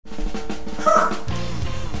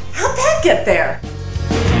I'll get there.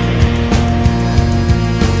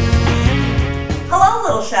 Hello,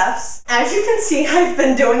 little chefs. As you can see, I've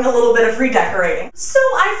been doing a little bit of redecorating. So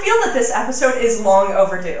I feel that this episode is long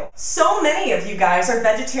overdue. So many of you guys are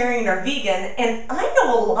vegetarian or vegan, and I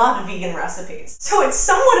know a lot of vegan recipes. So it's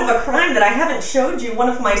somewhat of a crime that I haven't showed you one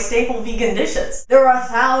of my staple vegan dishes. There are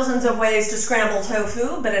thousands of ways to scramble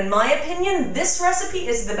tofu, but in my opinion, this recipe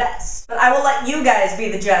is the best. But I will let you guys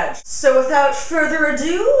be the judge. So without further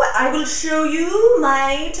ado, I will show you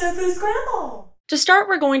my tofu scramble. To start,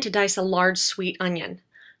 we're going to dice a large sweet onion.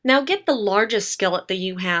 Now get the largest skillet that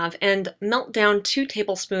you have and melt down 2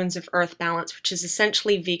 tablespoons of Earth Balance, which is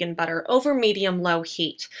essentially vegan butter, over medium-low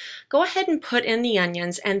heat. Go ahead and put in the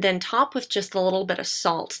onions and then top with just a little bit of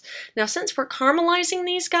salt. Now since we're caramelizing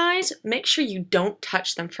these guys, make sure you don't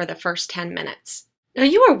touch them for the first 10 minutes. Now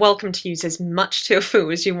you are welcome to use as much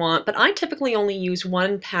tofu as you want, but I typically only use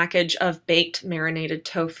 1 package of baked marinated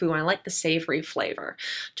tofu. I like the savory flavor.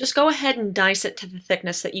 Just go ahead and dice it to the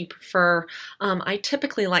thickness that you prefer. I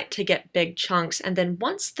typically like to get big chunks, and then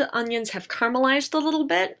once the onions have caramelized a little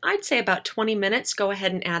bit, I'd say about 20 minutes, go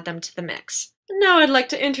ahead and add them to the mix. Now I'd like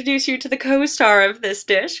to introduce you to the co-star of this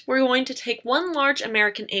dish. We're going to take 1 large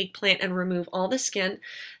American eggplant and remove all the skin.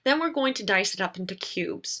 Then we're going to dice it up into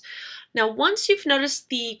cubes. Now once you've noticed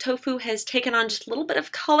the tofu has taken on just a little bit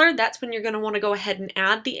of color, that's when you're going to want to go ahead and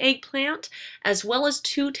add the eggplant, as well as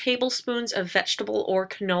 2 tablespoons of vegetable or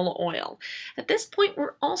canola oil. At this point,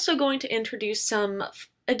 we're also going to introduce some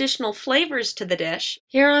additional flavors to the dish.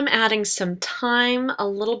 Here I'm adding some thyme, a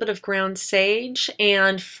little bit of ground sage,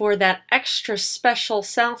 and for that extra special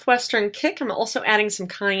southwestern kick, I'm also adding some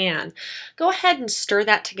cayenne. Go ahead and stir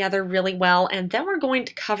that together really well, and then we're going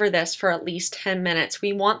to cover this for at least 10 minutes.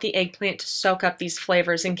 We want the eggplant to soak up these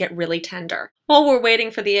flavors and get really tender. While we're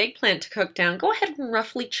waiting for the eggplant to cook down, go ahead and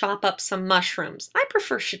roughly chop up some mushrooms. I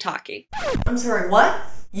prefer shiitake. I'm sorry, what?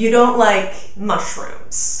 You don't like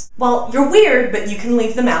mushrooms? Well, you're weird, but you can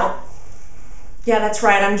leave them out. Yeah, that's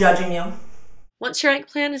right, I'm judging you. Once your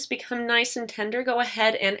eggplant has become nice and tender, go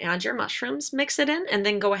ahead and add your mushrooms, mix it in, and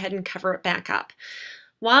then go ahead and cover it back up.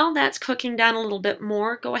 While that's cooking down a little bit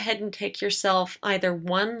more, go ahead and take yourself either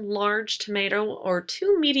 1 large tomato or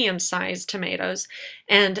 2 medium-sized tomatoes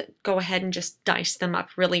and go ahead and just dice them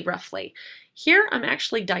up really roughly. Here I'm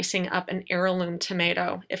actually dicing up an heirloom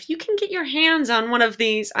tomato. If you can get your hands on one of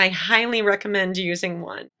these, I highly recommend using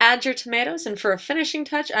one. Add your tomatoes, and for a finishing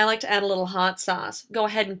touch, I like to add a little hot sauce. Go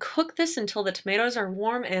ahead and cook this until the tomatoes are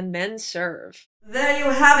warm and then serve. There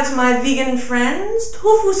you have it, my vegan friends.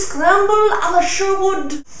 Tofu scramble a la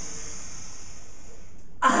Sherwood.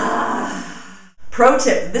 Pro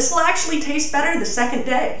tip, this will actually taste better the second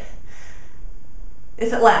day.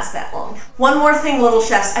 If it lasts that long. One more thing, little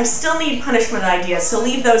chefs, I still need punishment ideas, so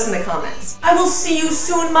leave those in the comments. I will see you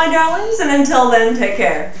soon, my darlings, and until then, take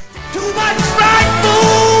care. Too much fried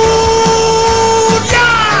food,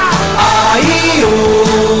 yeah!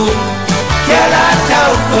 Aye-oh, get a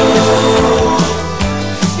tofu,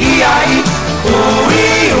 E-I-E-oh.